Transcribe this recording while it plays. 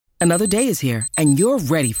Another day is here, and you're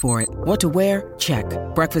ready for it. What to wear? Check.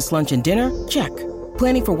 Breakfast, lunch, and dinner? Check.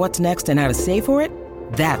 Planning for what's next and how to save for it?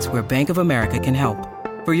 That's where Bank of America can help.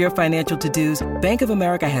 For your financial to-dos, Bank of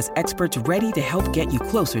America has experts ready to help get you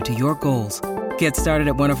closer to your goals. Get started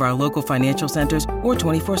at one of our local financial centers or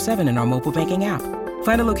 24/7 in our mobile banking app.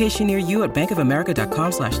 Find a location near you at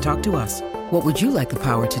bankofamerica.com/talktous. What would you like the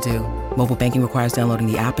power to do? Mobile banking requires downloading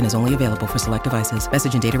the app and is only available for select devices.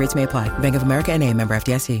 Message and data rates may apply. Bank of America N.A., member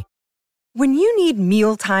FDIC. When you need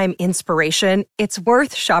mealtime inspiration, it's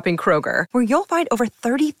worth shopping Kroger, where you'll find over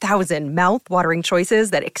 30,000 mouth-watering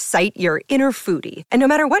choices that excite your inner foodie. And no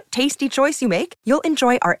matter what tasty choice you make, you'll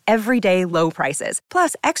enjoy our everyday low prices,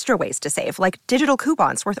 plus extra ways to save, like digital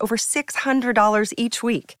coupons worth over $600 each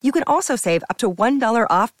week. You can also save up to $1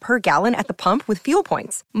 off per gallon at the pump with fuel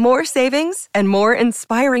points. More savings and more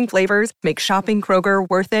inspiring flavors make shopping Kroger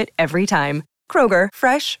worth it every time. Kroger,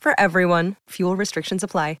 fresh for everyone. Fuel restrictions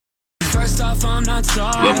apply. First off, I'm not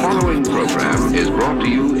sorry. The following program is brought to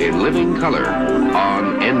you in living color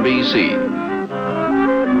on NBC.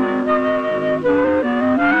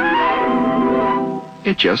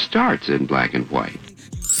 It just starts in black and white.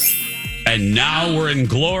 And now we're in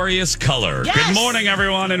glorious color. Yes! Good morning,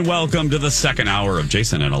 everyone, and welcome to the second hour of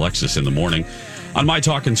Jason and Alexis in the morning on My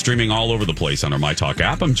Talk and streaming all over the place on our My Talk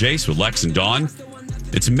app. I'm Jace with Lex and Dawn.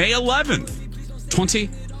 It's May 11th,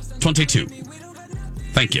 2022.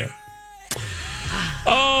 Thank you.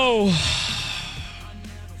 Oh,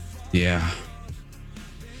 yeah.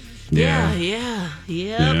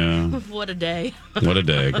 What a day. What a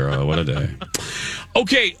day, girl. What a day.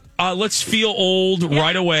 Okay, let's feel old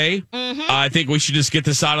right away. Mm-hmm. I think we should just get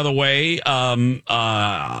this out of the way.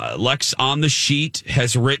 Lex on the sheet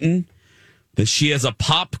has written that she has a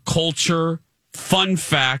pop culture fun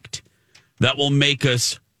fact that will make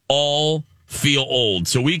us all feel old.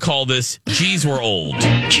 So we call this Geez, We're Old.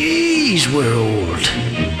 Geez, we're old.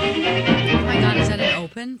 Oh my God, is that an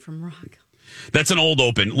open from Rock? That's an old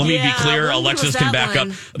open. Let me be clear. when Alexis was can that back up.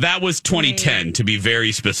 one? That was 2010, to be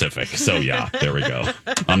very specific. So, yeah, there we go.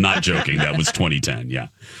 I'm not joking. That was 2010, yeah.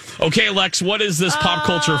 Okay, Lex, what is this pop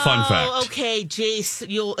culture fun fact? Okay, Jace,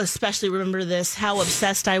 you'll especially remember this, how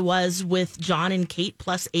obsessed I was with John and Kate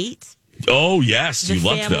plus 8. Oh, yes, The you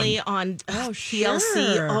loved family them. on TLC.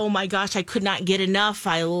 sure. Oh my gosh, I could not get enough.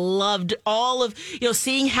 I loved all of,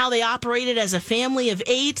 seeing how they operated as a family of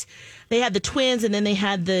 8. They had the twins, and then they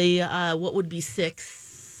had the, what would be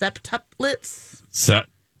 6? Septuplets? Set.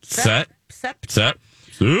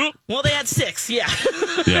 Oop. Well, they had 6, yeah.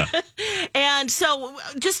 Yeah. And so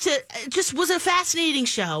just was a fascinating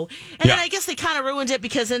show. And Yeah. then I guess they kind of ruined it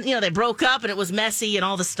because then, they broke up and it was messy and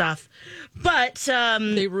all the stuff. But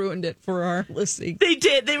They ruined it for our listening. they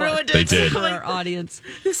did. They ruined it. They did. For our audience.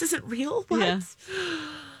 This isn't real? What? Yeah.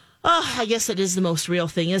 Oh, I guess it is the most real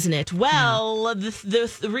thing, isn't it? Well,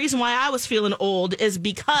 the reason why I was feeling old is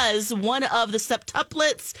because one of the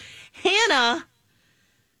septuplets, Hannah,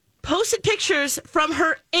 posted pictures from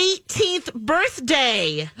her 18th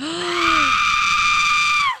birthday.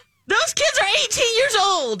 Those kids are 18 years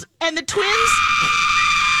old. And the twins,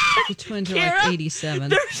 The twins are Kara, like 87.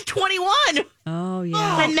 they're 21. Oh,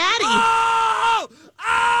 yeah. And Maddie. Oh!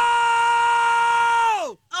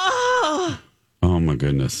 Oh, my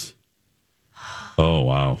goodness. Oh,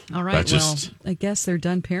 wow. All right, That just, I guess they're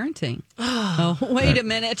done parenting. Oh, wait a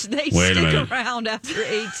minute. They Wait a stick minute. around after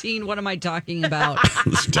 18. What am I talking about?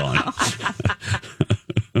 it's done.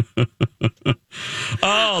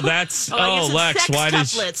 Oh, that's, I guess it's Lex, why did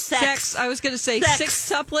sextuplets. Sex. I was going to say Sex.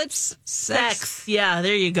 sextuplets. Sex. Yeah,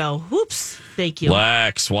 there you go. Whoops. Thank you.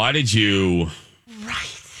 Lex, why did you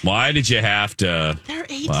have to? They're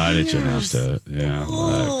 18 Why did you have years to? Yeah,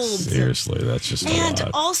 old. Lex, seriously, that's just a And lot.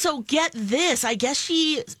 also, get this. I guess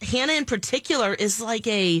Hannah in particular, is like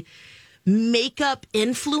a makeup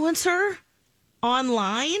influencer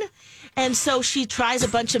online. And so she tries a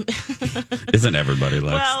bunch of. Isn't everybody,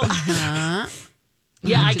 Lex? Well,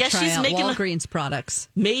 yeah, I To guess try she's out making Walgreens products.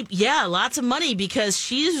 lots of money because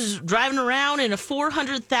she's driving around in a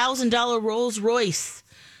 $400,000 Rolls Royce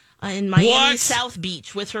in Miami What? South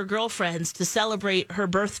Beach with her girlfriends to celebrate her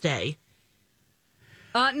birthday.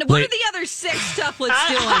 What Wait. are the other sextuplets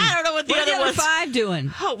doing? I don't know what the What are other the other ones- 5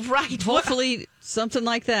 doing? Oh, right. What? Hopefully something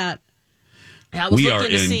like that. I was We are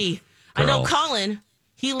looking to in- see. I know Girl. Colin.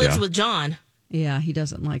 He lives Yeah. with John. Yeah, he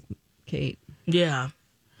doesn't like Kate. Yeah.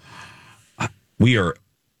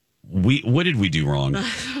 What did we do wrong?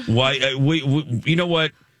 Why? We you know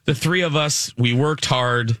what? The three of us, we worked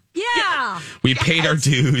hard. Yeah. We paid our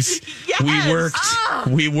dues. Yes.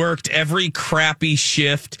 We worked every crappy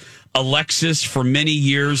shift. Alexis, for many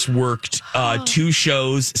years, worked 2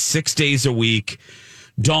 shows, 6 days a week.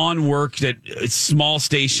 Dawn worked at small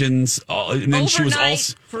stations, and then she was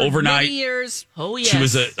also for overnight. many years. Oh, yes. She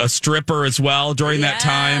was a stripper as well during that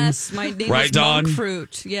time. Yes, my name right, was Dawn? Monk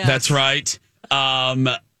Fruit. Yes. That's right.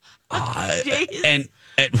 Jeez.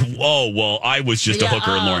 Well, I was just a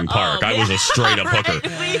hooker in Loring Park. I was a straight up hooker.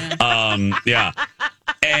 Yeah.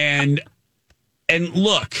 And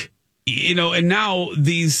look, and now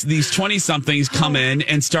these 20-somethings come in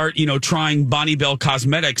and start, trying Bonnie Bell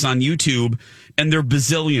Cosmetics on YouTube, and they're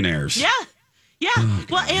bazillionaires. Yeah.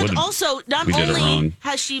 Well, and also, not only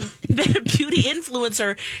has she been a beauty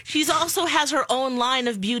influencer, she's also has her own line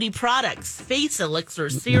of beauty products, face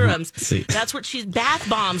elixirs, serums. That's what she's bath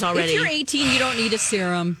bombs already. If you're 18, you don't need a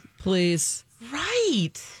serum, please.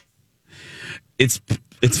 Right. It's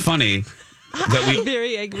funny that I'm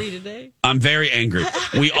very angry today. I'm very angry.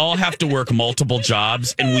 We all have to work multiple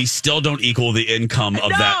jobs, and we still don't equal the income of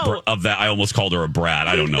that. I almost called her a brat.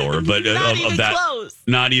 I don't know her, but close.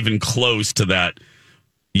 Not even close to that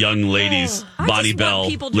young lady's Bonnie Bell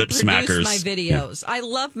lip smackers. My videos. Yeah. I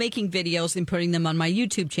love making videos and putting them on my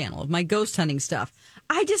YouTube channel of my ghost hunting stuff.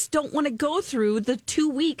 I just don't want to go through the 2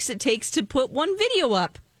 weeks it takes to put one video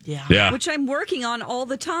up. Yeah. Which I'm working on all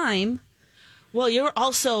the time. Well, you're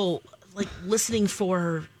also listening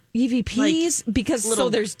for EVPs because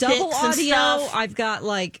there's double audio. I've got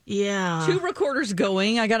 2 recorders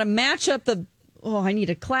going. I got to match up I need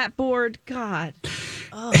a clapboard. God.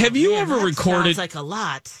 Have you ever recorded? Sounds like a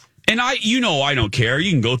lot. And I don't care. You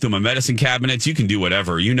can go through my medicine cabinets. You can do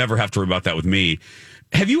whatever. You never have to worry about that with me.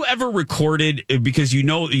 Have you ever recorded, because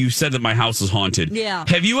you said that my house is haunted. Yeah.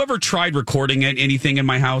 Have you ever tried recording anything in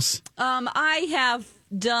my house? I have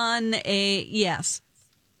done yes.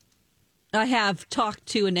 I have talked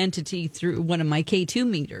to an entity through one of my K2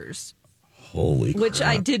 meters. Holy crap. Which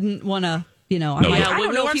I didn't want to, I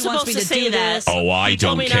don't know if he wants me to say do that. this. Oh, I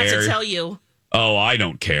don't care. He told me not to tell you. Oh, I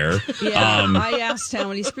don't care. Yeah, I asked how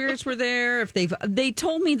many spirits were there. If they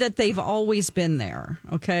told me that they've always been there.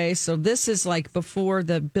 Okay, so this is before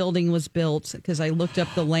the building was built, because I looked up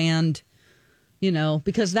the land,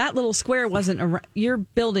 because that little square wasn't around. Your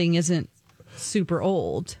building isn't super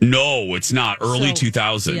old. No, it's not. Early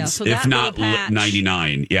 2000s, yeah, so if not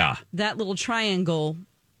 99. Yeah, that little triangle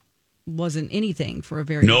wasn't anything for a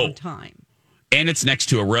very long time. And it's next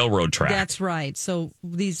to a railroad track. That's right. So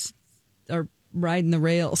these are riding the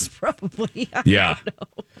rails, probably. I don't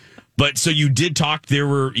know. But so you did talk.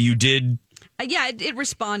 You did. Yeah, it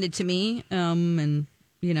responded to me, and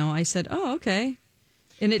I said, "Oh, okay."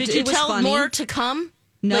 And did you was tell funny. more to come?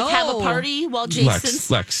 No. Have a party while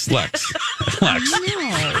Jason's... Lex. No.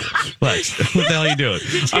 Lex, what the hell are you doing?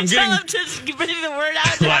 Did you tell him to bring the word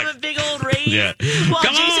out to have a big old rave? Yeah. While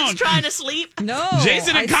Come Jason's on. trying to sleep? No.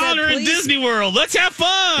 Jason and Colin are in Disney World. Let's have fun.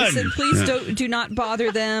 I said, please do not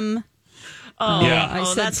bother them. I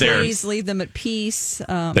said, please leave them at peace.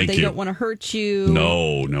 They don't want to hurt you.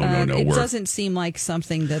 No. It doesn't seem like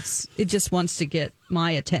something it just wants to get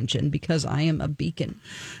my attention because I am a beacon.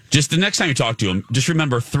 Just the next time you talk to him, just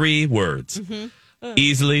remember 3 words. Mm-hmm.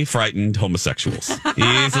 Easily frightened homosexuals.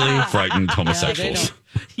 Easily frightened homosexuals.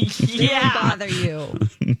 They don't bother you.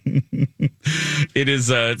 It is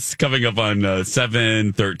it's coming up on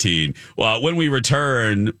 7:13. Well, when we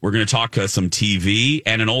return, we're going to talk some TV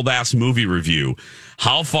and an old ass movie review.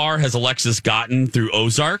 How far has Alexis gotten through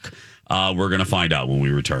Ozark? We're going to find out when we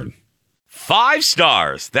return. 5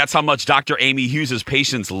 stars. That's how much Dr. Amy Hughes'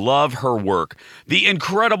 patients love her work. The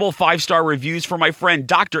incredible 5-star reviews for my friend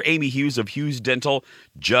Dr. Amy Hughes of Hughes Dental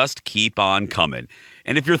just keep on coming.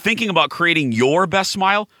 And if you're thinking about creating your best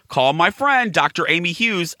smile, call my friend Dr. Amy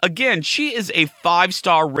Hughes. Again, she is a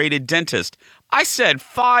 5-star rated dentist. I said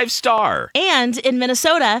 5-star. And in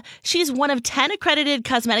Minnesota, she's one of 10 accredited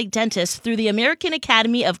cosmetic dentists through the American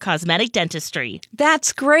Academy of Cosmetic Dentistry.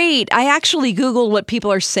 That's great. I actually Googled what people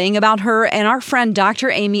are saying about her, and our friend Dr.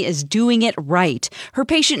 Amy is doing it right. Her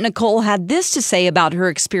patient Nicole had this to say about her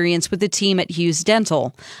experience with the team at Hughes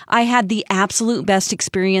Dental. I had the absolute best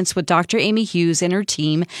experience with Dr. Amy Hughes and her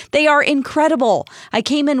team. They are incredible. I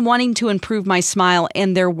came in wanting to improve my smile,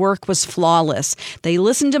 and their work was flawless. They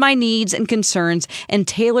listened to my needs and concerns and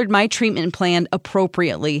tailored my treatment plan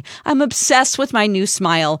appropriately. I'm obsessed with my new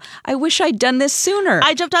smile. I wish I'd done this sooner.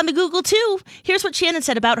 I jumped on the Google too. Here's what Shannon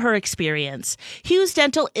said about her experience. Hughes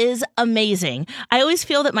Dental is amazing. I always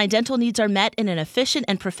feel that my dental needs are met in an efficient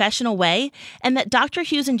and professional way, and that Dr.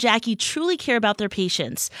 Hughes and Jackie truly care about their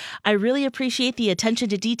patients. I really appreciate the attention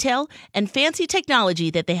to detail and fancy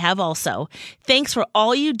technology that they have also. Thanks for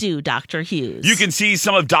all you do, Dr. Hughes. You can see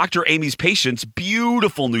some of Dr. Amy's patients'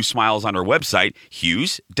 beautiful new smiles on her website, website,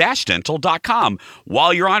 hughes-dental.com.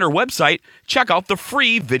 While you're on our website, check out the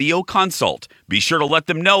free video consult. Be sure to let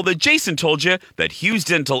them know that Jason told you that Hughes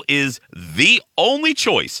Dental is the only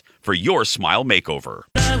choice for your smile makeover.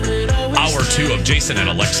 Hour 2 of Jason and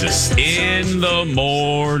Alexis in the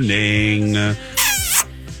morning.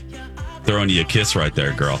 Throwing you a kiss right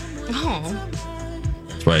there, girl. Oh.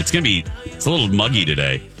 That's right. It's a little muggy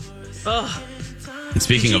today. Ugh. And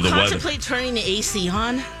speaking of the weather, contemplate turning the AC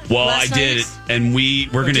on? well, I last did, night? and we're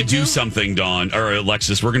going to did do you? something, Dawn, or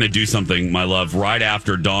Alexis. We're going to do something, my love, right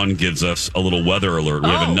after Dawn gives us a little weather alert. We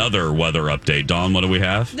have Oh. another weather update. Dawn, what do we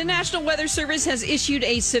have? The National Weather Service has issued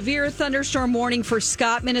a severe thunderstorm warning for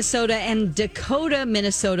Scott, Minnesota and Dakota,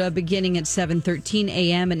 Minnesota, beginning at 7:13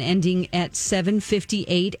 a.m. and ending at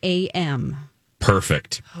 7:58 a.m.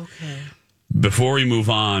 Perfect. Okay. Before we move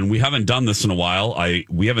on, we haven't done this in a while.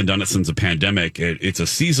 We haven't done it since the pandemic. It's a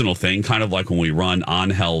seasonal thing, kind of like when we run on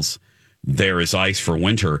Hell's There Is Ice for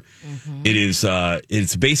winter. Mm-hmm.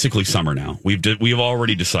 It's basically summer now. We've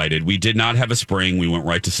already decided. We did not have a spring. We went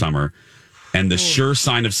right to summer. And the sure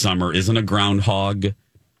sign of summer isn't a groundhog.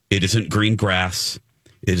 It isn't green grass.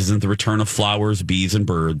 It isn't the return of flowers, bees, and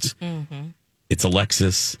birds. Mm-hmm. It's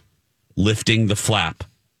Alexis lifting the flap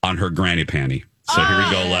on her granny panty. So here we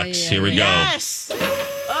go, Lex. Here we go. Yes.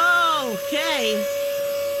 Okay.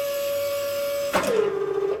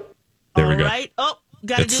 There we go. All right. Oh,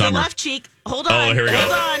 got to It's do summer. the left cheek. Hold on. Oh, here we go.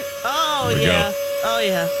 Hold on. Oh, Here we yeah. go. Oh,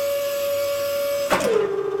 yeah.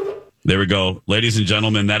 There we go. Ladies and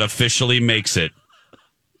gentlemen, that officially makes it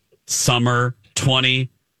summer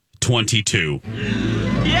 2022.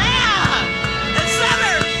 Yeah. It's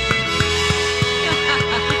summer.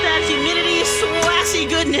 Get that humidity, swassy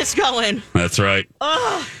goodness going. That's right.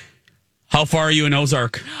 Ugh. How far are you in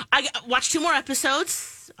Ozark? I watched 2 more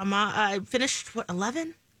episodes. I finished,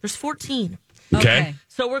 11? There's 14. Okay.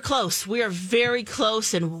 So we're close. We are very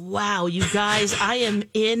close. And wow, you guys, I am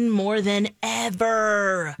in more than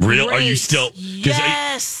ever. Real? Are you Great. still? 'Cause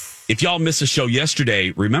Yes. If y'all missed a show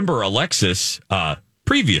yesterday, remember Alexis,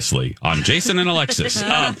 previously on Jason and Alexis.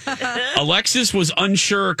 Alexis was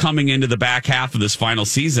unsure coming into the back half of this final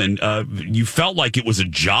season. You felt like it was a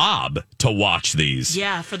job to watch these.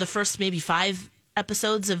 Yeah, for the first maybe 5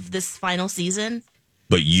 episodes of this final season.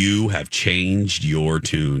 But you have changed your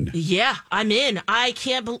tune. Yeah, I'm in. I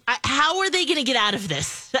can't believe. How are they going to get out of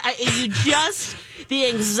this? The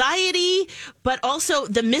anxiety, but also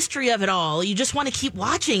the mystery of it all. You just want to keep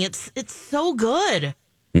watching. It's so good.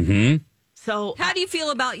 Mm-hmm. So, How do you feel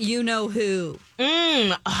about You Know Who?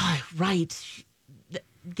 right.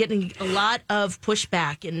 Getting a lot of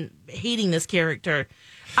pushback and hating this character.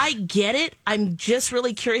 I get it. I'm just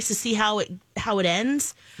really curious to see how it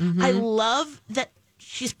ends. Mm-hmm. I love that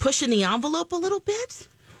she's pushing the envelope a little bit.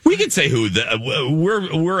 We can say who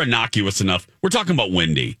we're innocuous enough. We're talking about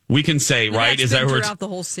Wendy. We can say, right? That's Is that been who throughout the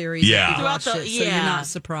whole series? Yeah. If you Throughout watched the- it, so yeah. you're not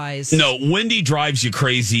surprised. No, Wendy drives you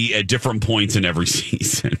crazy at different points in every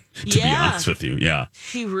season, to be Yeah. honest with you. Yeah.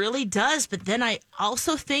 She really does. But then I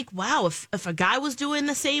also think, wow, if a guy was doing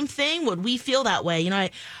the same thing, would we feel that way? You know,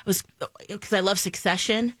 because I love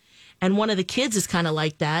Succession, and one of the kids is kind of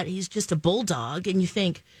like that. He's just a bulldog, and you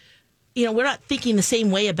think, you know, we're not thinking the same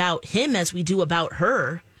way about him as we do about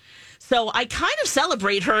her. So I kind of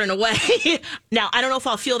celebrate her in a way. Now, I don't know if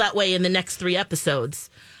I'll feel that way in the next 3 episodes,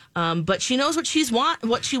 but she knows what she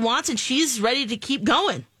wants, and she's ready to keep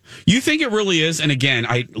going. You think it really is? And again,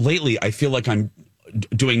 lately I feel like I'm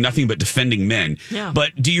doing nothing but defending men. Yeah.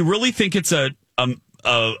 But do you really think it's a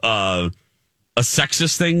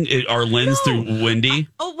sexist thing? Our lens through Wendy?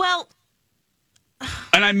 Oh, well.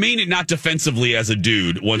 And I mean it not defensively as a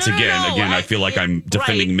dude. Once No, again, no, I feel like I'm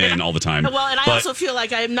defending right. men And all the time. Well, and I But- also feel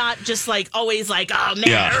like I'm not just like always like, oh man.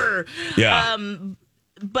 Yeah. Yeah.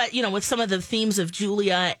 But you know, with some of the themes of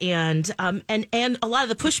Julia and a lot of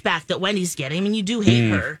the pushback that Wendy's getting, I mean, you do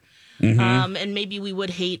hate her. Mm-hmm. And maybe we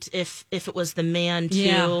would hate if it was the man too.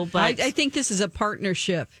 Yeah, But I think this is a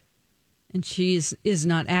partnership, and she is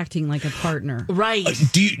not acting like a partner. right.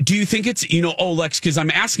 Do you think it's, Lex, because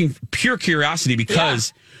I'm asking pure curiosity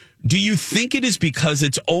because do you think it is because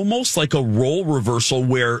it's almost like a role reversal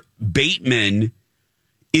where Bateman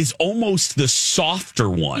is almost the softer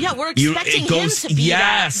one? Yeah, we're expecting him to be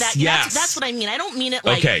yes, that. yes. That's what I mean. I don't mean it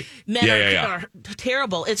like Okay. men Yeah. are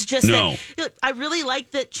terrible. It's just No. that I really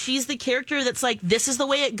like that she's the character that's like, this is the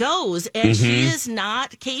way it goes. And she is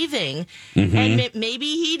not caving. And maybe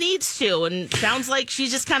he needs to. And sounds like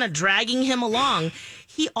she's just kind of dragging him along.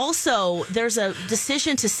 He also, there's a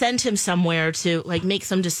decision to send him somewhere to like make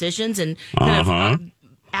some decisions and kind of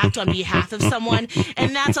act on behalf of someone.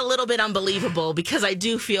 And that's a little bit unbelievable because I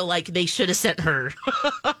do feel like they should have sent her.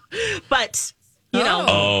 But, you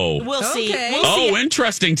know, we'll see. Okay. We'll see.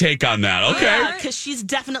 Interesting take on that. Okay. Yeah, because she's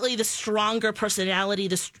definitely the stronger personality.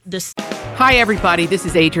 Hi, everybody. This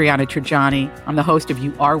is Adriana Trajani. I'm the host of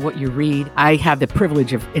You Are What You Read. I have the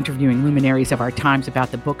privilege of interviewing luminaries of our times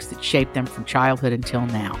about the books that shaped them from childhood until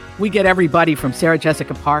now. We get everybody from Sarah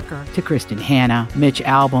Jessica Parker to Kristen Hanna, Mitch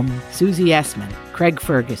Albom, Susie Essman, Craig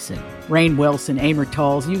Ferguson, Rainn Wilson, Amor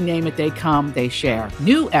Tolls, you name it, they come, they share.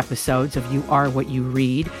 New episodes of You Are What You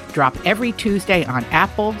Read drop every Tuesday on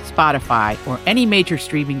Apple, Spotify, or any major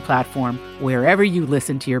streaming platform wherever you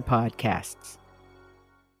listen to your podcasts.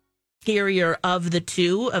 Scarier of the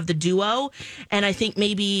duo, and I think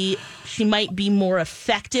maybe she might be more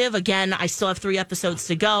effective. Again, I still have 3 episodes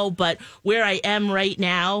to go, but where I am right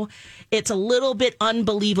now, it's a little bit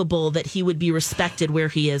unbelievable that he would be respected where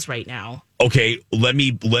he is right now. Okay, let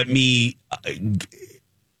me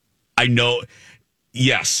I know,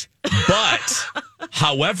 yes, but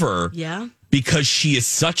however, because she is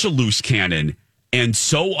such a loose cannon and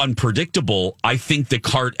so unpredictable, I think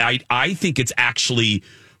I think it's actually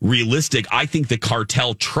realistic. I think the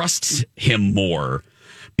cartel trusts him more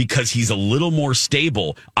because he's a little more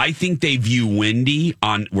stable. I think they view Wendy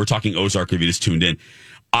we're talking Ozark if you just tuned in.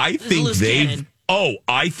 I think they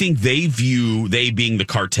being the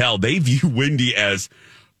cartel, they view Wendy as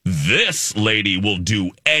this lady will do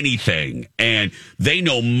anything. And they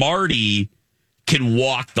know Marty can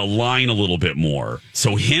walk the line a little bit more.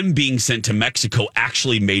 So him being sent to Mexico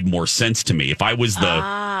actually made more sense to me. If I was the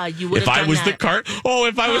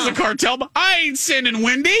cartel, I ain't sending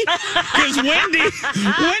Wendy because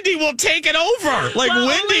Wendy will take it over.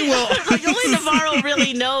 Only Navarro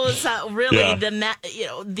really knows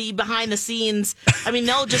the behind the scenes. I mean,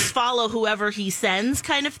 they'll just follow whoever he sends,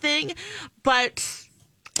 kind of thing. But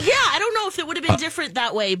yeah, I don't know if it would have been different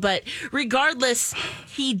that way, but regardless,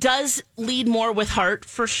 he does lead more with heart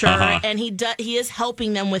for sure, and he is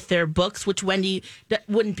helping them with their books, which Wendy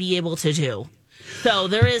wouldn't be able to do. So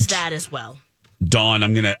there is that as well.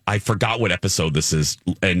 Dawn, I forgot what episode this is,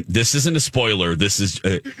 and this isn't a spoiler. This is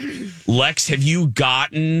Lex. Have you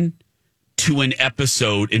gotten to an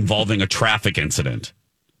episode involving a traffic incident?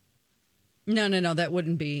 No, that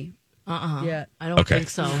wouldn't be. Yeah, I don't think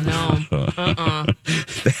so. No.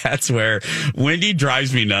 That's where Wendy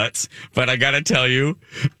drives me nuts. But I got to tell you,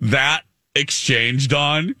 that exchange,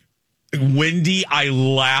 Dawn, Wendy, I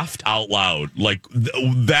laughed out loud. Like,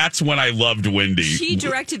 that's when I loved Wendy. She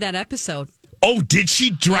directed that episode. Oh, did she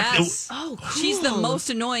direct? Yes. Oh, cool. She's the most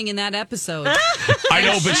annoying in that episode. I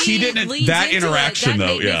know, but she didn't. That interaction,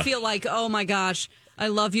 that made me feel like, oh my gosh, I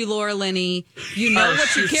love you, Laura Linney. You know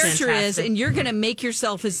what your character is, and you're going to make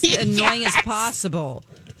yourself as annoying as possible.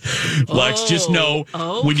 Lex, just know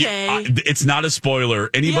when it's not a spoiler.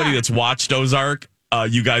 Anybody that's watched Ozark,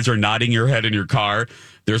 you guys are nodding your head in your car.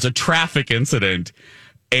 There's a traffic incident,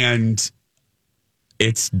 and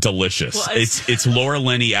it's delicious. Well, it's Laura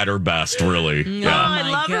Linney at her best, really. No, I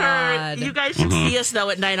love her. You guys should see us though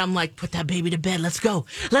at night. I'm like, put that baby to bed. Let's go.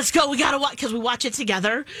 We gotta watch because we watch it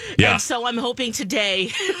together. Yeah. And so I'm hoping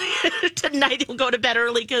tonight he'll go to bed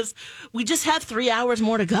early because we just have 3 hours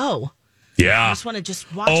more to go. Yeah. I just want to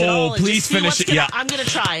watch it all. And please finish it. Yeah. I'm gonna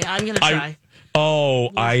try.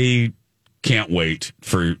 I can't wait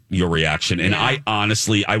for your reaction. And I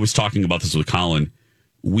honestly, I was talking about this with Colin.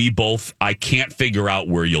 I can't figure out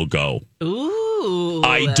where you'll go. Ooh.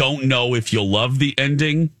 I don't know if you'll love the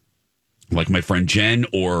ending, like my friend Jen,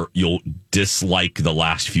 or you'll dislike the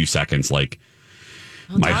last few seconds, like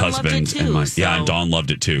my Dawn husband and Dawn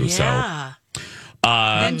loved it too. Yeah.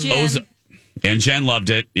 So, and Jen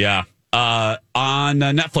loved it. Yeah. On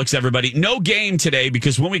Netflix, everybody. No game today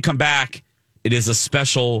because when we come back, it is a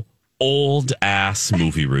special old ass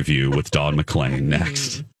movie review with Dawn McClain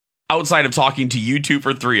next. Outside of talking to you two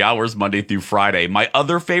for 3 hours Monday through Friday, my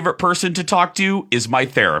other favorite person to talk to is my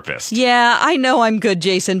therapist. Yeah, I know I'm good,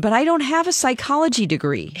 Jason, but I don't have a psychology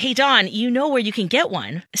degree. Hey, Dawn, you know where you can get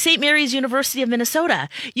one. St. Mary's University of Minnesota.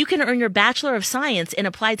 You can earn your Bachelor of Science in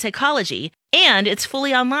Applied Psychology, and it's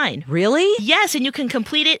fully online. Really? Yes, and you can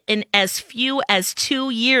complete it in as few as 2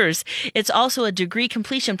 years. It's also a degree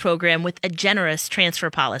completion program with a generous transfer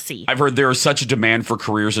policy. I've heard there is such a demand for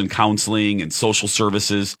careers in counseling and social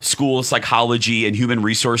services, school of psychology, and human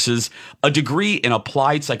resources. A degree in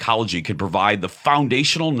applied psychology could provide the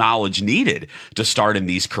foundational knowledge needed to start in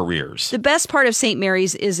these careers. The best part of St.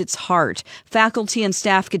 Mary's is its heart. Faculty and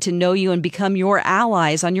staff get to know you and become your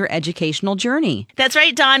allies on your educational journey. That's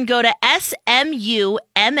right, Dawn. Go to smumn.edu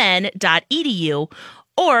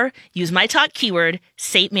or use my talk keyword,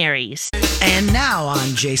 St. Mary's. And now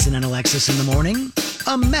on Jason and Alexis in the Morning,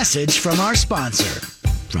 a message from our sponsor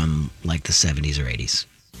from like the 70s or 80s.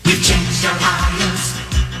 We've changed our lives.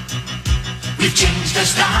 We've changed our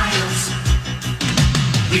styles.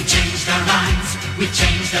 We've changed our rhymes. We've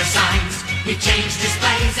changed our signs. We've changed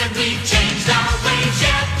displays and we've changed our ways.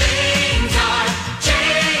 Yeah, things are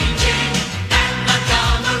changing at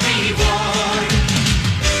Montgomery Ward.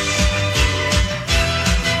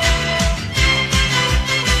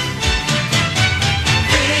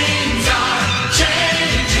 Things are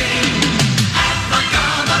changing at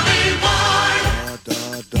Montgomery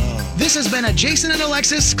Ward. This has been a Jason and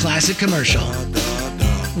Alexis classic commercial.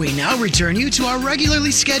 We now return you to our regularly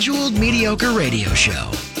scheduled mediocre radio show.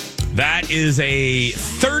 That is a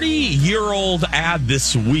 30-year-old ad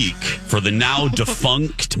this week for the now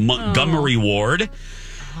defunct Montgomery Ward,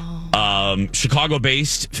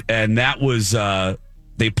 Chicago-based, and that was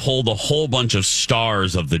they pulled a whole bunch of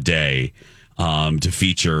stars of the day to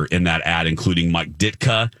feature in that ad, including Mike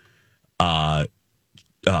Ditka,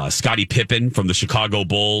 Scottie Pippen from the Chicago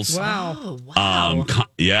Bulls. Wow!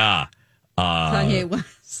 Yeah, Kanye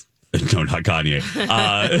West. No, not Kanye.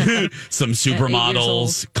 Some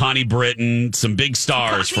supermodels, Connie Britton, some big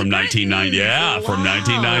stars from 1990. Yeah, from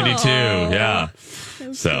 1992. Yeah.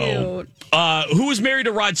 So, who was married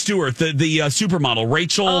to Rod Stewart? The supermodel,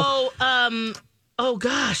 Rachel. Oh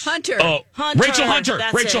gosh, Hunter. Oh, Rachel Hunter.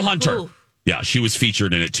 That's Rachel it. Hunter. Ooh. Yeah, she was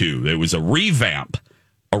featured in it too. It was a revamp.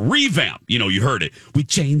 You know, you heard it. We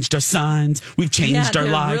changed our signs. We've changed our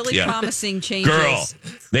lives. Really promising changes. Girl,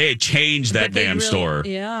 they had changed that damn store.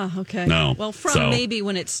 Yeah, okay. No. Well, from maybe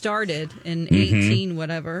when it started in 18,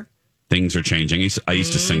 whatever. Things are changing. I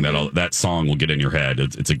used to sing that song will get in your head.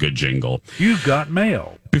 It's a good jingle. You got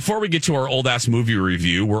mail. Before we get to our old ass movie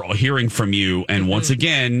review, we're hearing from you. And once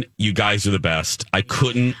again, you guys are the best.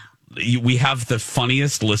 We have the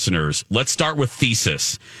funniest listeners. Let's start with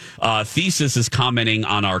Thesis. Thesis is commenting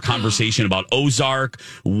on our conversation about Ozark,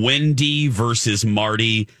 Wendy versus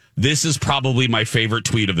Marty. This is probably my favorite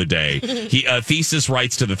tweet of the day. Thesis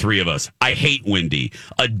writes to the three of us, I hate Wendy.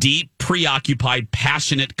 A deep, preoccupied,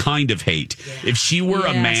 passionate kind of hate. Yeah. If she were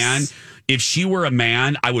a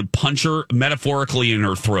man, I would punch her metaphorically in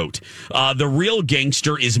her throat. The real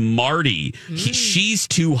gangster is Marty. She's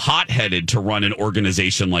too hot-headed to run an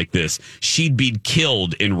organization like this. She'd be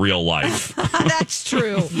killed in real life. That's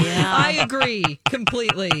true. Yeah. I agree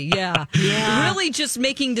completely. Yeah. Really just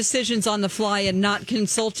making decisions on the fly and not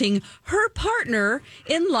consulting her partner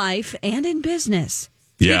in life and in business.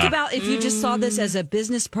 Think about if you just saw this as a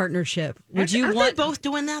business partnership. Aren't they both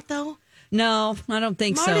doing that, though? No, I don't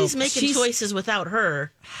think Marty's making choices without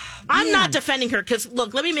her. I'm not defending her because,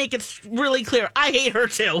 look, let me make it really clear. I hate her,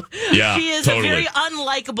 too. Yeah, she is a very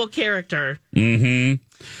unlikable character. Mm-hmm.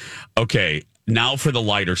 Okay, now for the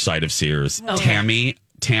lighter side of Sears. Okay.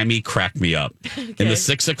 Tammy cracked me up. Okay. In the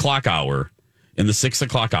 6 o'clock hour,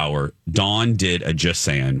 Dawn did a Just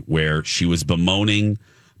Saying where she was bemoaning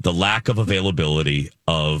the lack of availability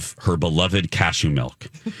of her beloved cashew milk,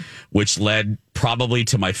 which led probably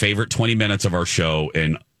to my favorite 20 minutes of our show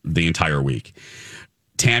in the entire week.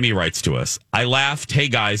 Tammy writes to us, I laughed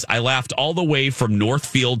all the way from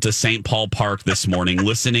Northfield to St. Paul Park this morning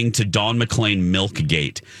listening to Dawn McClain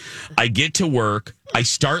Milkgate. I get to work, I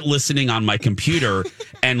start listening on my computer,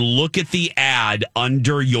 and look at the ad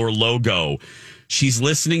under your logo. She's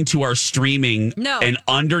listening to our streaming, and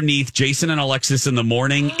underneath Jason and Alexis in the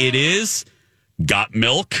Morning, it is Got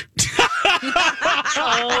Milk.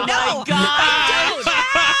 Oh, my God.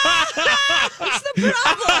 What's the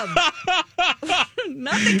problem?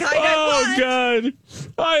 Not the kind I want. God.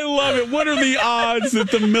 I love it. What are the odds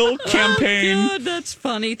that the milk campaign... Oh, God, that's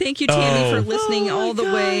funny. Thank you, Tammy, for listening all the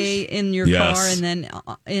way in your car and then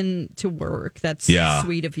into work. That's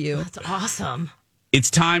sweet of you. That's awesome. It's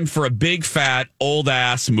time for a big, fat,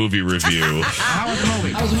 old-ass movie review. How was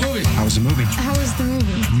the movie?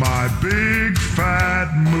 My big,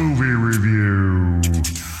 fat movie review.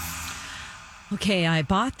 Okay, I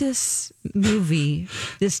bought this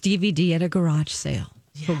DVD at a garage sale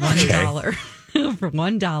for $1. For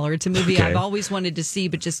 $1. It's a movie I've always wanted to see,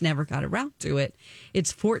 but just never got around to it.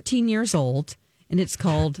 It's 14 years old, and it's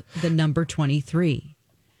called The Number 23.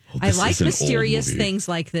 I like mysterious things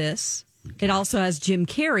like this. It also has Jim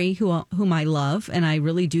Carrey, whom I love, and I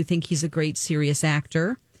really do think he's a great, serious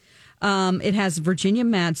actor. It has Virginia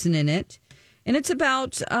Madsen in it, and it's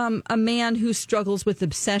about a man who struggles with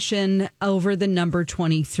obsession over the number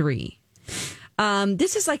 23.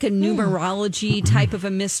 This is like a numerology type of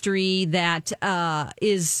a mystery that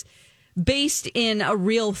is based in a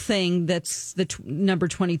real thing that's the number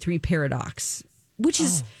 23 paradox. which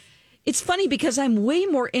is, it's funny because I'm way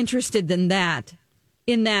more interested than that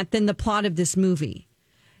than the plot of this movie.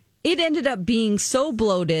 It ended up being so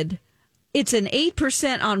bloated. It's an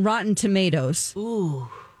 8% on Rotten Tomatoes. Ooh.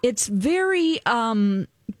 It's very,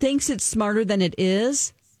 thinks it's smarter than it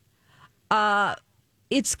is.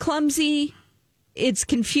 It's clumsy. It's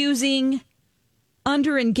confusing,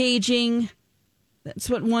 under-engaging. That's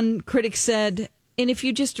what one critic said. And if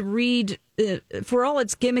you just read, for all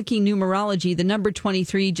its gimmicky numerology, the number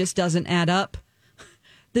 23 just doesn't add up.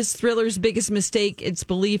 This thriller's biggest mistake, its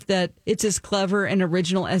belief that it's as clever and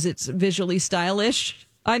original as it's visually stylish.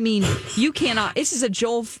 I mean, you cannot. This is a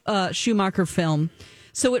Joel Schumacher film,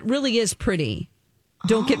 so it really is pretty.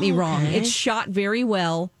 Don't get me wrong. It's shot very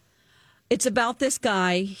well. It's about this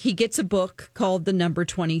guy. He gets a book called The Number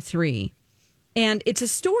 23. And it's a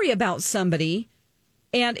story about somebody,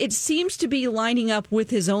 and it seems to be lining up with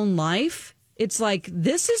his own life. It's like,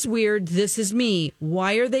 this is weird. This is me.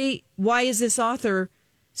 Why is this author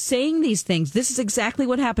saying these things? This is exactly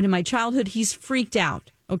what happened in my childhood. He's freaked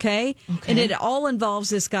out. Okay. And it all involves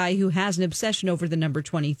this guy who has an obsession over the number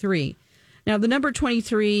 23. Now, the number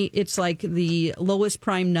 23, it's like the lowest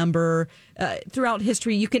prime number throughout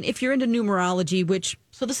history. You can, if you're into numerology, which...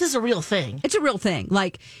 So this is a real thing. It's a real thing.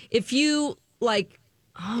 Like, if you, like...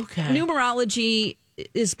 Numerology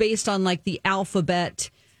is based on, like, the alphabet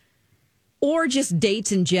or just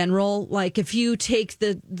dates in general. Like, if you take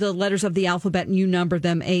the letters of the alphabet and you number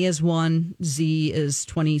them, A is 1, Z is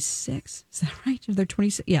 26. Is that right? Are there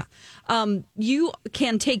 26? Yeah. You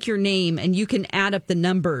can take your name and you can add up the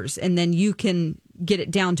numbers, and then you can get it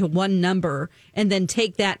down to one number, and then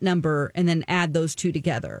take that number and then add those two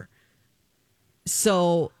together.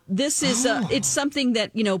 So this is it's something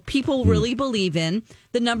that, you know, people really believe in.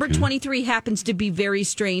 The number 23 happens to be very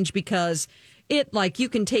strange because it, like, you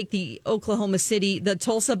can take the Oklahoma City, the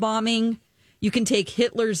Tulsa bombing, you can take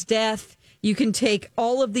Hitler's death, you can take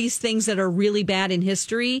all of these things that are really bad in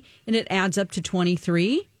history, and it adds up to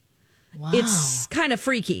 23. Wow. It's kind of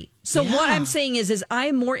freaky. So what I'm saying is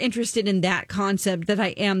I'm more interested in that concept than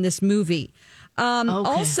I am this movie.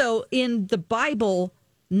 Also, in the Bible,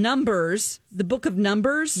 Numbers, the book of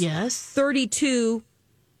Numbers, 32,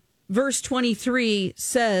 verse 23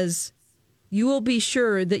 says, "You will be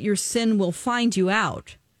sure that your sin will find you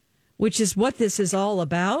out," which is what this is all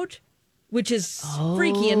about, which is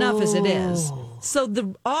freaky enough as it is. So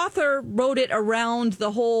the author wrote it around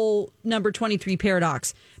the whole number 23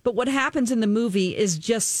 paradox. But what happens in the movie is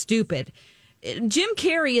just stupid. Jim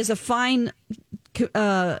Carrey is a fine,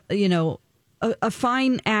 a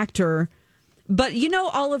fine actor. But you know,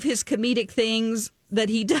 all of his comedic things that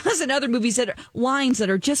he does in other movies, that are lines that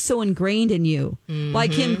are just so ingrained in you. Mm-hmm.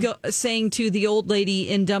 Like him saying to the old lady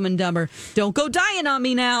in Dumb and Dumber, "Don't go dying on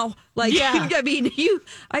me now." Like, I mean,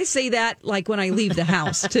 I say that like when I leave the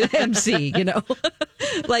house to MC, you know.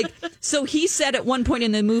 Like, so he said at one point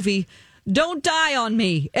in the movie, "Don't die on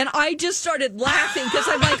me." And I just started laughing because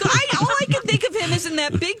I'm like, all I can think of him is in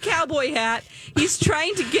that big cowboy hat. He's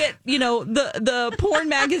trying to get, you know, the porn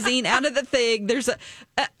magazine out of the thing. There's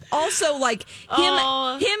also like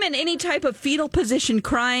him in any type of fetal position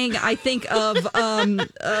crying. I think of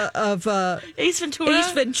Ace Ventura.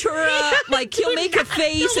 Ace Ventura. Like, he'll make a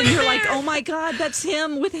face and you're like, oh my God, that's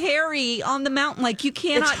him with Harry on the mountain. Like, you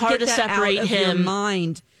cannot get that out of your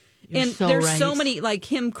mind. You're and there's so many, like,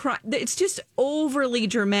 him cry. It's just overly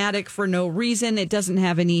dramatic for no reason. It doesn't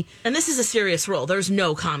have any. And this is a serious role. There's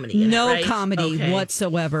no comedy in it, right? No comedy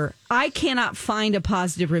whatsoever. I cannot find a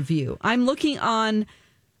positive review. I'm looking on.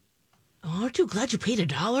 Oh, aren't you glad you paid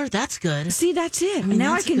 $1? That's good. See, that's it.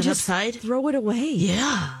 Now I can just throw it away.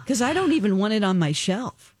 Yeah. Because I don't even want it on my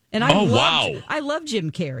shelf. And I love Jim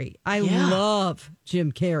Carrey. I love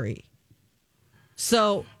Jim Carrey.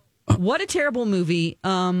 So, what a terrible movie.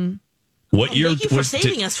 What year? Thank you for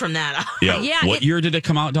saving us from that. What year did it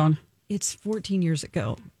come out, Dawn? It's 14 years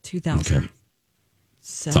ago. 2007.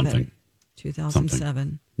 Something.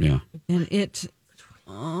 2007. Yeah. And it.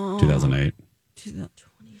 2008.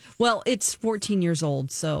 Well, it's 14 years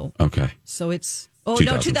old, so. Okay. So it's. Oh,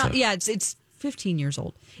 no, 2000. Yeah, it's 15 years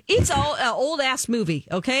old. It's all an old ass movie,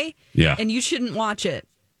 okay? Yeah. And you shouldn't watch it.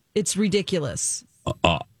 It's ridiculous.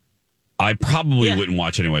 I probably wouldn't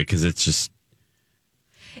watch anyway because it's just.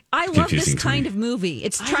 I love this kind of movie.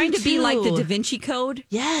 It's trying to be like the Da Vinci Code.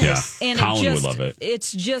 Yes. Yeah. And Colin would love it.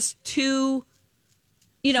 It's just too.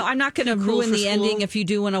 You know, I'm not going to ruin the ending if you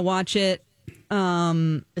do want to watch it.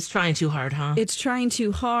 It's trying too hard, huh? It's trying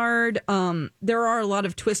too hard. There are a lot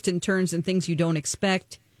of twists and turns and things you don't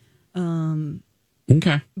expect.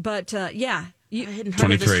 Okay. But, yeah. I hadn't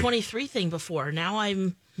heard of this 23 thing before. Now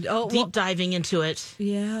I'm deep diving into it.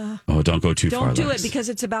 Yeah. Oh, don't go too far. Don't do Lex. it because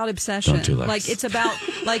it's about obsession. Don't do Lex. Like it's about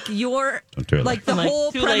like your Don't do it, like Lex. the Like,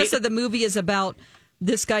 whole too premise late. of the movie is about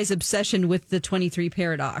this guy's obsession with the 23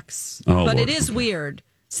 paradox. Oh, but Lord. it is weird.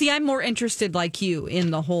 See, I'm more interested like you in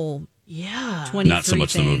the whole 23 Not so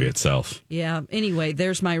much thing. the movie itself. Yeah. Anyway,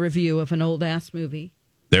 there's my review of an old ass movie.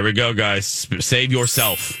 There we go, guys. Save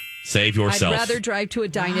yourself. Save yourself. I'd rather drive to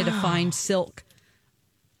Edina to find silk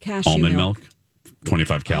cashew Almond milk,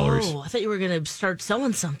 25 calories. Oh, I thought you were going to start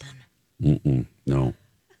selling something. No.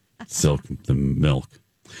 Silk the milk.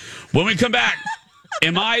 When we come back,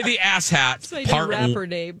 Am I the Asshat? That's my new rapper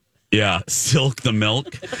name. Yeah, Silk the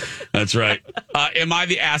Milk. That's right. Am I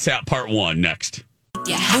the Asshat Part 1 next.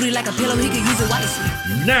 Yeah, booty like a pillow, he could use it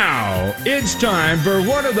wisely. Now it's time for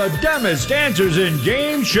one of the dumbest answers in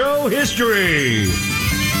game show history.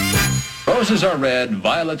 Roses are red,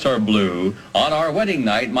 violets are blue. On our wedding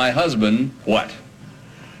night, my husband, what?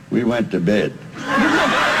 We went to bed.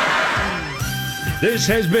 This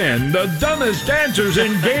has been the dumbest answers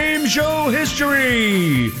in game show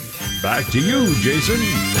history. Back to you, Jason.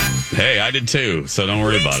 Hey, I did too, so don't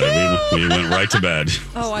worry about it. We went right to bed.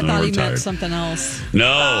 Oh, I So thought we're he tired. meant something else.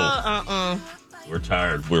 No. We're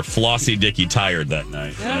tired. We're flossy dicky tired that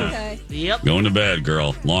night. Okay. Yep. Going to bed,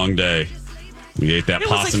 girl. Long day. We ate that It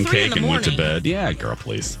was like possum 3 in cake the and went to morning. bed. Yeah, girl,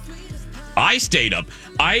 please. I stayed up.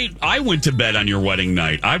 I went to bed on your wedding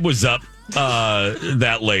night. I was up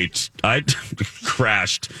that late. I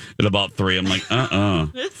crashed at about 3. I'm like,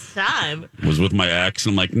 It's time. Was with my ex.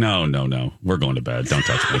 And I'm like, no. We're going to bed. Don't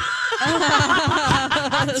touch me. So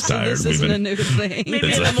tired. this We've isn't been- a new thing. Maybe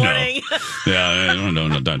It's in the like, no. morning. Yeah,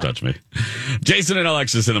 no, don't touch me. Jason and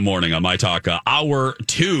Alexis in the morning on My Talk, hour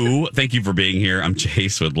 2. Thank you for being here. I'm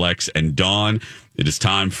Chase with Lex and Dawn. It is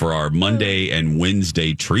time for our Monday and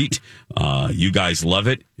Wednesday treat. You guys love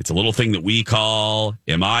it. It's a little thing that we call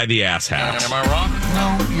Am I the Asshat? Am I wrong?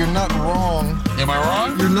 No, you're not wrong. Am I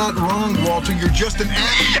wrong? You're not wrong, Walter. You're just an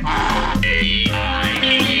ass.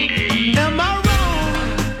 Am I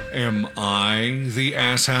wrong? Am I the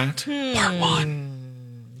asshat? Part 1.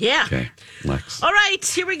 Yeah. Okay, Lex. All right,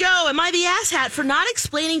 here we go. Am I the asshat for not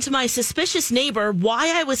explaining to my suspicious neighbor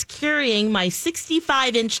why I was carrying my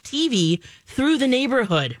 65-inch TV through the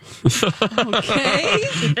neighborhood? Okay.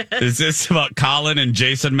 Is this about Colin and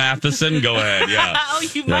Jason Matheson? Go ahead. Yeah. Oh,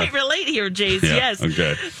 you might relate here, Jace. Yeah, Yes.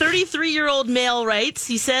 okay. 33-year-old male writes,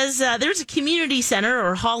 he says, there's a community center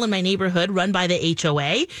or hall in my neighborhood run by the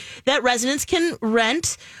HOA that residents can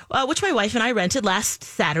rent, which my wife and I rented last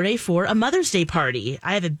Saturday for a Mother's Day party.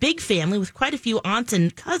 I have a big family with quite a few aunts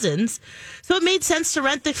and cousins, so it made sense to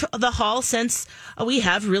rent the hall since we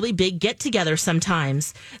have really big get-togethers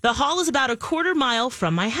sometimes. The hall is about a quarter mile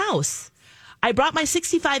from my house. I brought my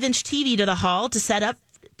 65-inch TV to the hall to set up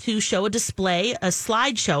to show a display, a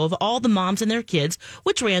slideshow of all the moms and their kids,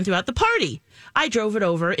 which ran throughout the party. I drove it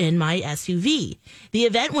over in my SUV. The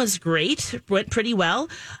event was great, went pretty well.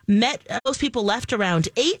 Most people left around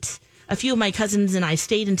 8. A few of my cousins and I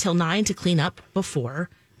stayed until 9 to clean up before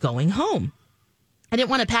going home. I didn't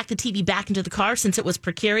want to pack the TV back into the car since it was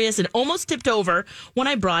precarious and almost tipped over when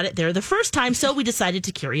I brought it there the first time, so we decided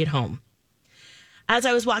to carry it home. As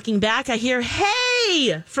I was walking back, I hear,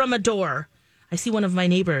 "Hey!" from a door. I see one of my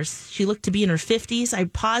neighbors. She looked to be in her 50s. I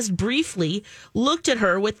paused briefly, looked at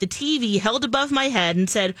her with the TV held above my head and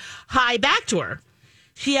said hi back to her.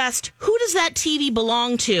 She asked, "Who does that TV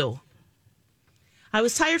belong to?" I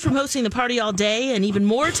was tired from hosting the party all day and even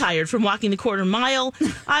more tired from walking the quarter mile.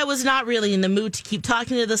 I was not really in the mood to keep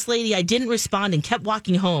talking to this lady. I didn't respond and kept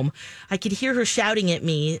walking home. I could hear her shouting at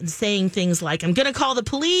me and saying things like, "I'm going to call the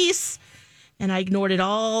police." And I ignored it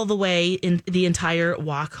all the way in the entire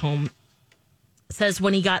walk home. Says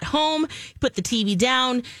when he got home, he put the TV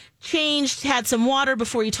down, changed, had some water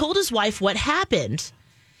before he told his wife what happened.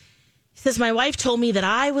 He says, my wife told me that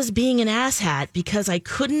I was being an asshat because I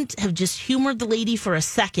couldn't have just humored the lady for a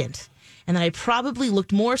second, and that I probably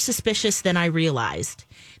looked more suspicious than I realized.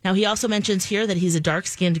 Now, he also mentions here that he's a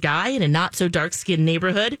dark-skinned guy in a not-so-dark-skinned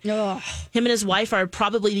neighborhood. Ugh. Him and his wife are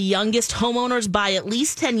probably the youngest homeowners by at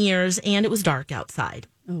least 10 years, and it was dark outside.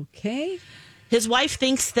 Okay. His wife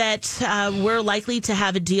thinks that we're likely to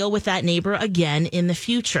have a deal with that neighbor again in the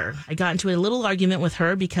future. I got into a little argument with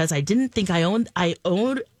her because I didn't think I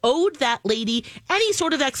owed that lady any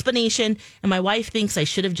sort of explanation, and my wife thinks I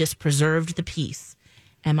should have just preserved the peace.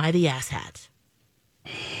 Am I the asshat?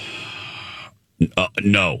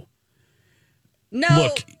 No. No.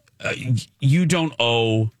 Look, you don't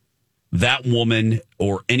owe that woman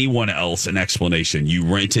or anyone else an explanation. You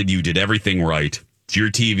rented, you did everything right. It's your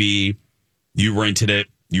TV. You rented it.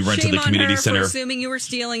 You rented Shame the community on her center. for assuming you were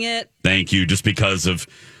stealing it. Thank you. Just because of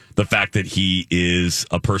the fact that he is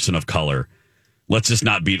a person of color. Let's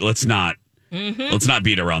not beat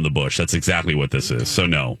around the bush. That's exactly what this is. So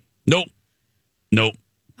no. Nope.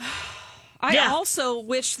 I also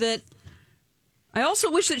wish that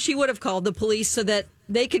she would have called the police so that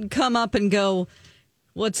they could come up and go,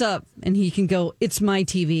 "What's up?" And he can go, "It's my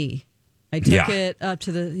TV. I took it up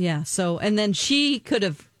to the So, and then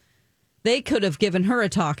they could have given her a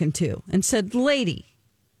talking to and said, "Lady,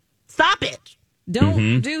 stop it!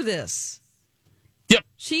 Don't do this." Yep.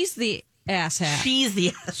 She's the asshat.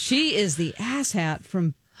 She is the asshat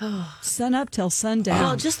from sun up till sundown.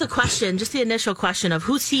 Well, just the initial question of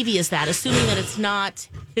whose TV is that, assuming that it's not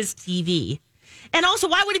his TV. And also,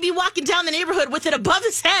 why would he be walking down the neighborhood with it above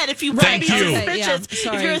his head if you want to be suspicious?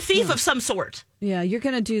 If you're a thief of some sort. Yeah, you're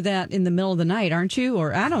going to do that in the middle of the night, aren't you?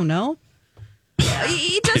 Or I don't know.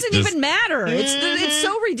 It doesn't even matter. It's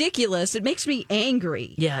so ridiculous. It makes me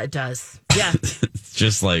angry. Yeah, it does. Yeah. It's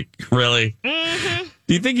just like, really? Mm-hmm.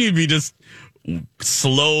 Do you think you'd be just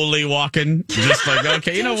slowly walking? Just like,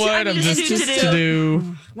 okay, you know what? I'm just to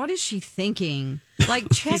do. What is she thinking? Like,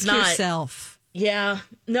 check yourself. Yeah.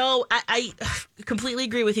 No, I completely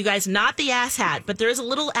agree with you guys. Not the asshat, but there is a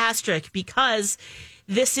little asterisk because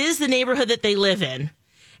this is the neighborhood that they live in.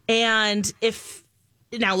 And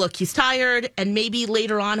now look, he's tired, and maybe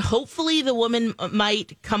later on, hopefully the woman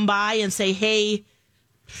might come by and say, "Hey,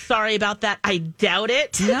 sorry about that." I doubt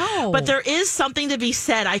it. No. But there is something to be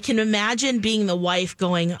said. I can imagine being the wife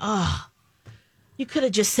going, "Oh, you could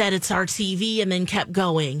have just said it's our TV and then kept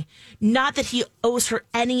going." Not that he owes her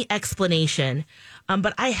any explanation,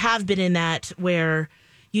 but I have been in that where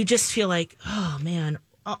you just feel like, oh man,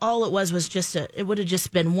 all it was just it would have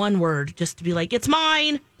just been one word, just to be like, "It's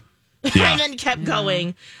mine," and then kept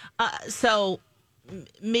going. So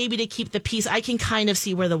maybe to keep the peace, I can kind of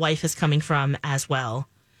see where the wife is coming from as well.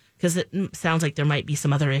 Because it sounds like there might be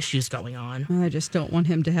some other issues going on. I just don't want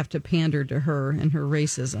him to have to pander to her and her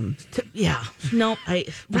racism. Yeah. No, I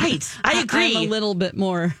agree. I'm a little bit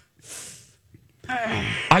more.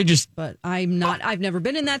 But I'm not. I've never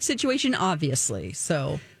been in that situation, obviously.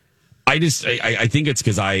 So. I think it's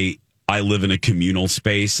because I live in a communal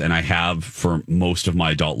space, and I have for most of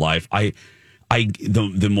my adult life.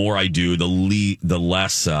 The more I do, the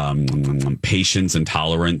less patience and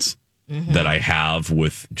tolerance that I have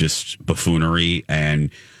with just buffoonery and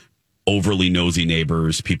overly nosy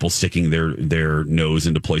neighbors, people sticking their nose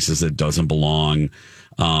into places that doesn't belong.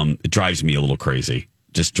 It drives me a little crazy.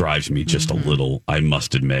 Just drives me just a little, I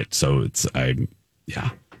must admit. So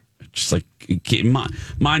just like,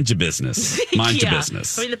 mind your business. Mind your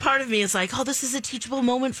business. I mean, the part of me is like, oh, this is a teachable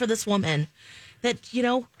moment for this woman. That,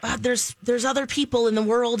 there's other people in the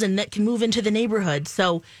world and that can move into the neighborhood.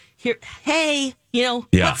 So here, hey,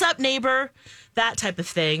 what's up, neighbor? That type of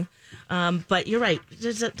thing. But you're right.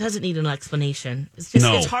 It doesn't need an explanation. It's just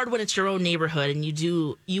it's hard when it's your own neighborhood and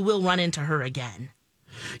you will run into her again.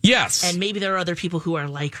 Yes. And maybe there are other people who are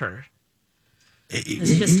like her.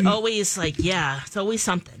 It's just always like, it's always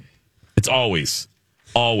something. It's always.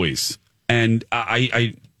 And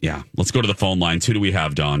let's go to the phone lines. Who do we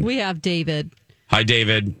have, Dawn? We have David. Hi,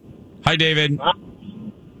 David.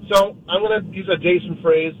 So I'm going to use a Jason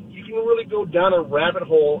phrase. You can really go down a rabbit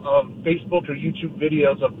hole of Facebook or YouTube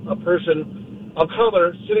videos of a person of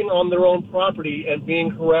color sitting on their own property and being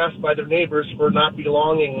harassed by their neighbors for not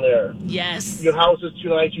belonging there. Yes. Your house is too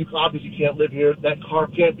nice. You obviously can't live here. That car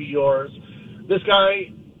can't be yours. This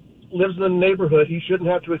guy lives in the neighborhood. He shouldn't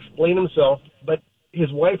have to explain himself, but his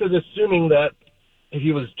wife is assuming that if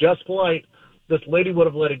he was just polite, this lady would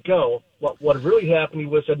have let it go. What really happened, he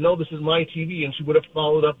would have said, "No, this is my TV," and she would have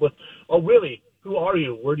followed up with, "Oh, really? Who are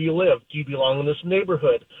you? Where do you live? Do you belong in this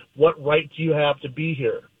neighborhood? What right do you have to be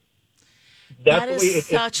here?" That is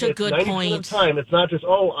such a good point. Of the time, it's not just,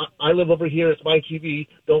 "Oh, I live over here. It's my TV.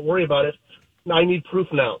 Don't worry about it." I need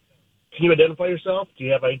proof now. Can you identify yourself? Do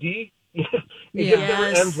you have ID? It just never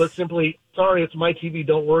ends with simply, "Sorry, it's my TV.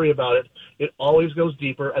 Don't worry about it." It always goes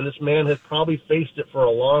deeper, and this man has probably faced it for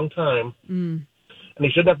a long time, and he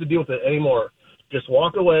shouldn't have to deal with it anymore. Just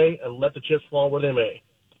walk away and let the chips fall where they may.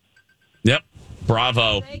 Yep.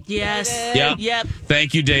 Bravo. Yes. Yep.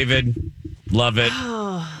 Thank you, David. Love it.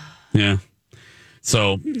 Yeah.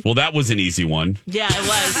 So, well, that was an easy one. Yeah, it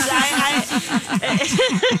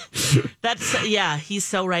was. He's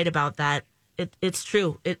so right about that. It's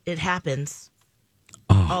true. It happens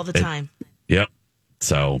all the time. Yep.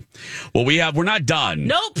 So, well, we're not done.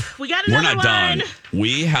 Nope. We got another one. We're not done.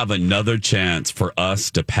 We have another chance for us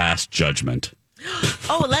to pass judgment.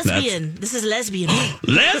 Oh, lesbian. This is lesbian.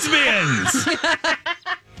 Lesbians!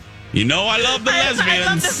 You know I love the lesbians. I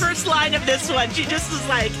love the first line of this one. She just was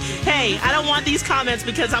like, hey, I don't want these comments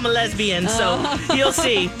because I'm a lesbian, so you'll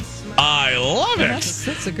see. I love it.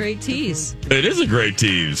 That's a great tease. It is a great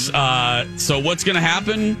tease. So what's going to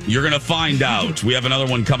happen? You're going to find out. We have another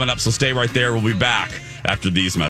one coming up, so stay right there. We'll be back after these messages.